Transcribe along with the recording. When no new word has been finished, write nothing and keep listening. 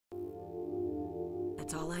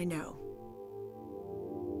That's all I know.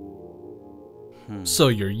 So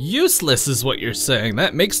you're useless is what you're saying.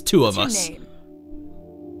 That makes two of us. What's your name?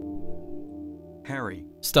 Harry.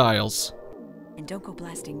 Styles. And don't go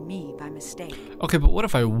blasting me by mistake. Okay, but what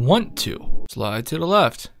if I want to? Slide to the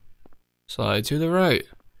left. Slide to the right.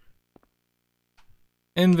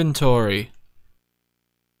 Inventory.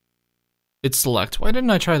 It's select. Why didn't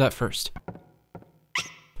I try that first?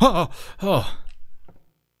 Oh.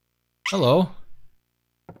 Hello.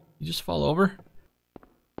 You just fall over?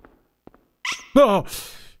 Oh!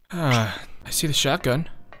 I see the shotgun.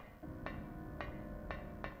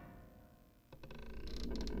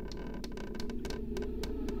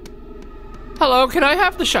 Hello, can I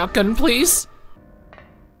have the shotgun, please?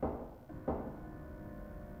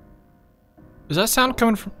 Is that sound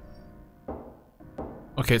coming from...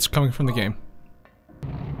 Okay, it's coming from the game.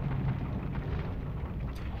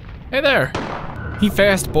 Hey there! He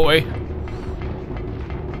fast, boy.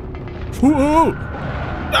 Whoa!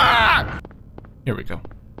 Ah! Here we go.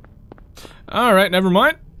 Alright, never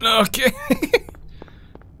mind. Okay.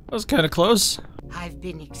 That was kind of close. I've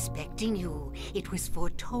been expecting you. It was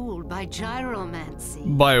foretold by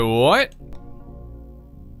gyromancy. By what?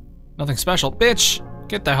 Nothing special. Bitch!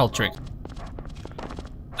 Get the health drink.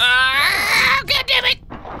 Ah! God damn it!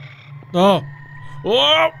 Oh.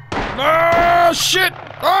 Whoa! Oh, shit!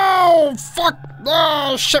 Oh, fuck!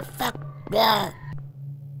 Oh, shit, fuck! Wow.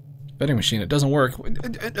 Vending machine, it doesn't work.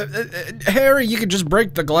 Harry, you could just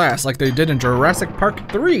break the glass like they did in Jurassic Park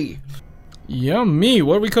 3. Yummy,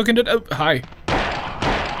 what are we cooking today? Oh, hi.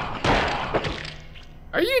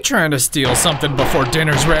 Are you trying to steal something before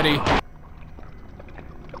dinner's ready?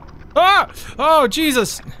 Ah! Oh,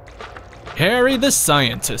 Jesus! Harry the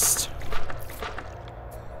scientist.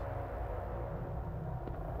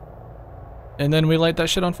 And then we light that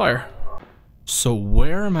shit on fire. So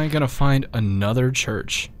where am I gonna find another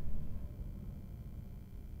church?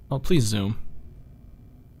 Oh, please zoom.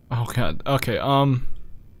 Oh god, okay, well,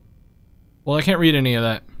 I can't read any of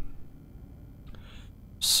that.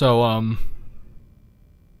 So,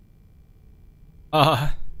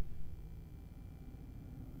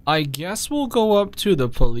 I guess we'll go up to the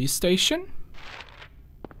police station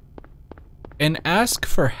and ask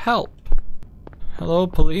for help. Hello,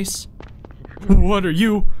 police? What are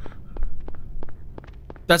you?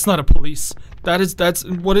 That's not a police. What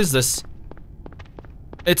is this?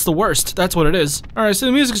 It's the worst. That's what it is. Alright, so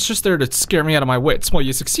the music's just there to scare me out of my wits. Well,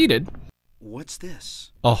 you succeeded. What's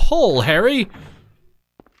this? A hole, Harry.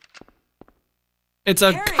 It's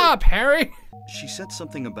a cop, Harry. She said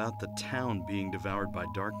something about the town being devoured by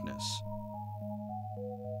darkness.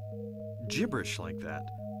 Gibberish like that.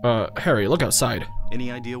 Harry, look outside.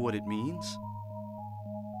 Any idea what it means?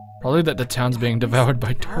 Probably that the town's being devoured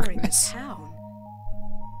by darkness. The town.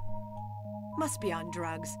 Must be on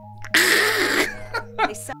drugs.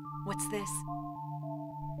 What's this?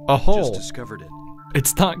 A hole. Just discovered it.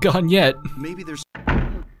 It's not gone yet. Maybe there's...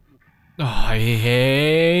 Oh, I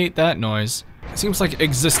hate that noise. It seems like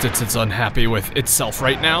existence is unhappy with itself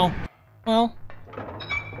right now. Well,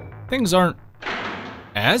 things aren't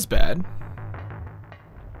as bad.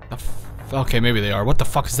 Okay, maybe they are. What the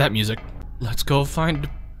fuck is that music? Let's go find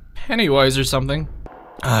Pennywise or something.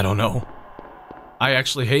 I don't know. I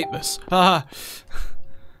actually hate this.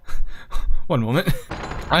 One moment.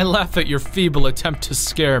 I laugh at your feeble attempt to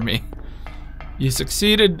scare me. You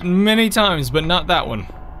succeeded many times, but not that one.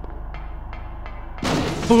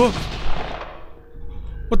 Oh.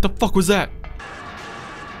 What the fuck was that?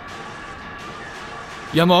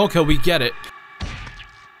 Yamaoka, we get it.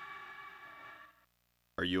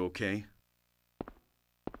 Are you okay?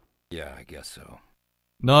 Yeah, I guess so.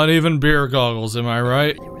 Not even beer goggles, am I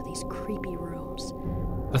right? There were these creepy rooms.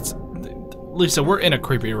 That's... Lisa, we're in a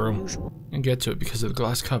creepy room. And get to it because of the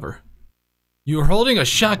glass cover. You were holding a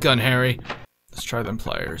shotgun, Harry. Let's try them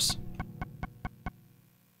pliers.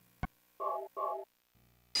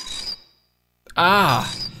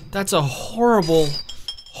 Ah! That's a horrible,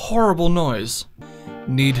 horrible noise.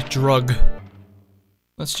 Need drug.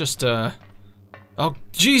 Let's just, Oh,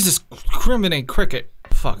 Jesus! Criminate cricket.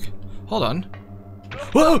 Fuck. Hold on.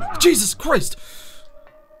 Whoa! Jesus Christ!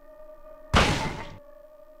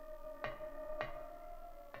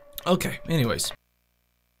 Okay, anyways.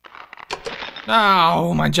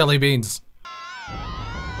 Ow, my jelly beans.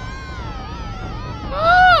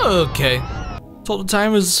 Okay. Total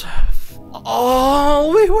time was...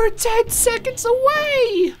 Oh, we were 10 seconds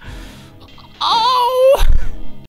away! Oh!